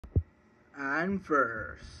And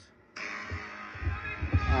first,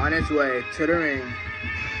 on his way to the ring,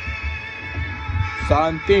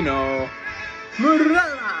 Santino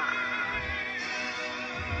Marella.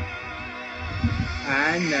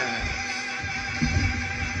 And next,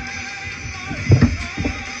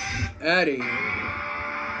 Eddie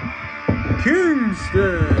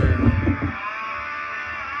Kingston.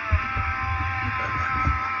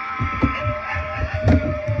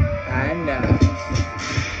 And next,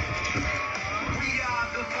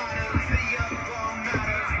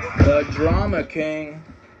 the Drama King,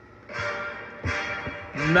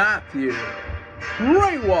 Matthew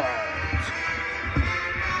Royale.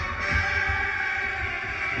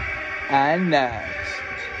 And next,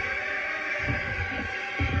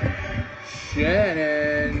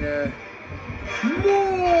 Shannon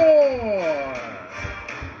Moore.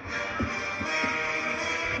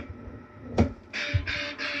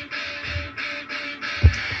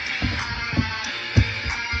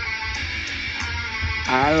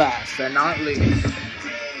 And last but not least,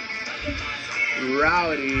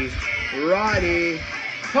 Roddy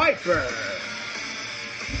Piper.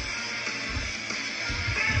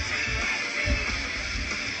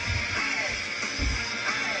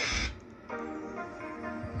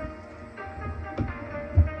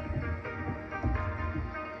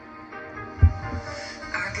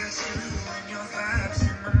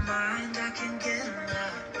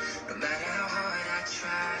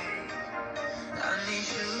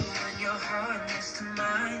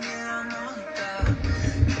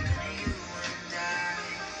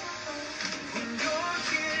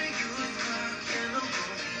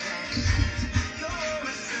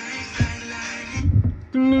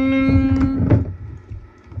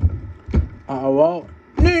 Well,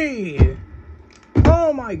 knee.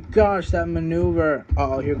 Oh my gosh, that maneuver.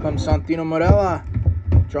 Oh, here comes Santino Marella.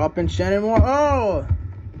 Dropping Shannon Moore. Oh,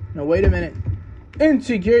 no, wait a minute.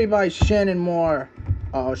 Insecurity by Shannon Moore.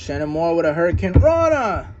 Oh, Shannon Moore with a Hurricane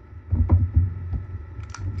Rana.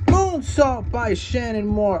 Moonsault by Shannon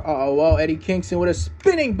Moore. Oh, well, Eddie Kingston with a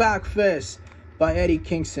spinning back fist by Eddie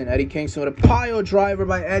Kingston. Eddie Kingston with a pile driver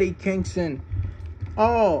by Eddie Kingston.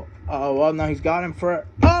 Oh, well, now he's got him for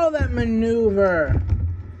that maneuver.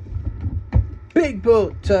 Big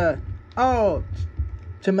boot to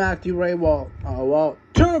Matthew Royale. Oh, well,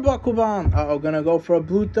 turnbuckle bomb. Gonna go for a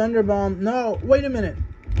Blue Thunder bomb. No, wait a minute.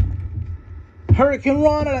 Hurricane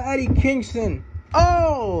Rana to Eddie Kingston.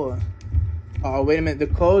 Oh, wait a minute. The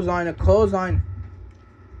clothesline.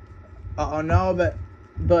 No,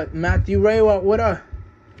 but Matthew Royale with a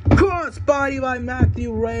crossbody by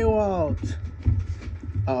Matthew Royale.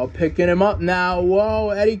 Picking him up now.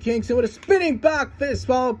 Whoa, Eddie Kingston with a spinning back fist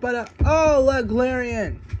followed by the leg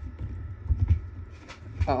lariat.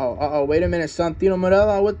 Wait a minute. Santino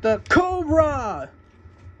Marella with the Cobra.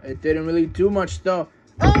 It didn't really do much though.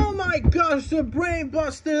 Oh my gosh, the brain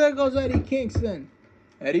buster. There goes Eddie Kingston.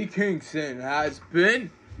 Eddie Kingston has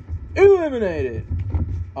been eliminated.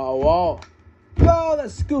 Oh, the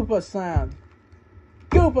Scooper Slam.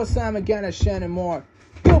 Scooper Slam again at Shannon Moore.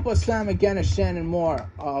 Scooper Slam again at Shannon Moore.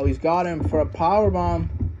 Oh, he's got him for a powerbomb.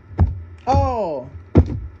 Oh,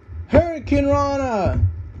 Hurricane Rana.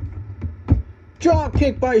 Drop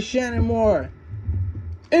kick by Shannon Moore.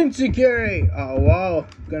 Insecurity. Oh, wow.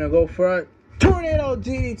 Gonna go for a tornado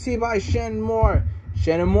DDT by Shannon Moore.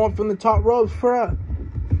 Shannon Moore from the top ropes for a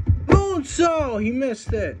moonsault. He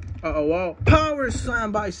missed it. Wow. Power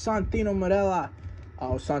slam by Santino Marella.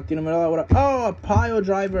 Santino Marella with a pile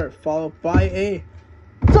driver followed by a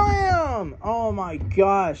damn. Oh my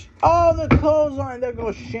gosh. The clothesline. There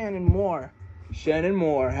goes Shannon Moore. Shannon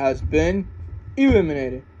Moore has been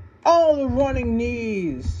eliminated. The running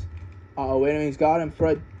knees. Wait a minute. He's got him for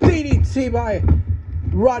a DDT by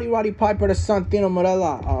Roddy Piper to Santino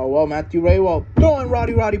Marella. Well, Matthew Royale throwing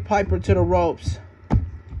Roddy Piper to the ropes.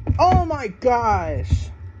 Oh my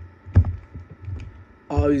gosh.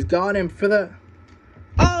 He's got him for the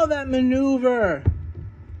that maneuver.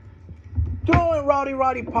 Throwing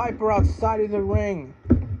Roddy Piper outside of the ring.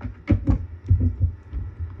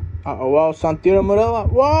 Well, Santino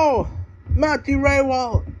Marella. Whoa! Matthew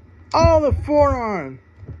Royale. The forearm.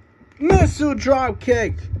 Missile drop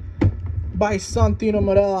kick by Santino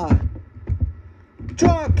Marella.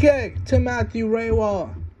 Drop kick to Matthew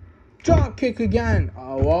Royale. Drop kick again.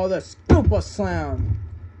 Well, the Scooper Slam.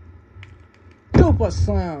 Scooper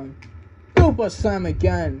Slam. Scooper Slam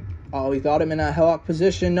again. He got him in a headlock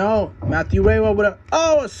position. No. Matthew Royale with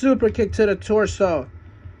a super kick to the torso.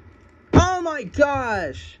 Oh my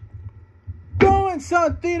gosh. Throwing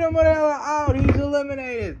Santino Marella out. He's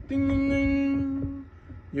eliminated. Ding, ding, ding.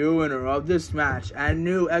 New winner of this match and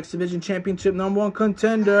new X Division Championship #1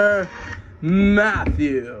 contender,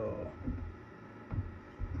 Matthew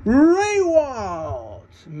Raywalt.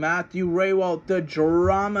 Matthew Raywalt, the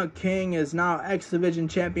Drama King, is now X Division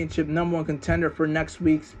Championship #1 contender for next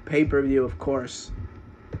week's pay-per-view, of course.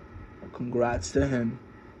 Congrats to him.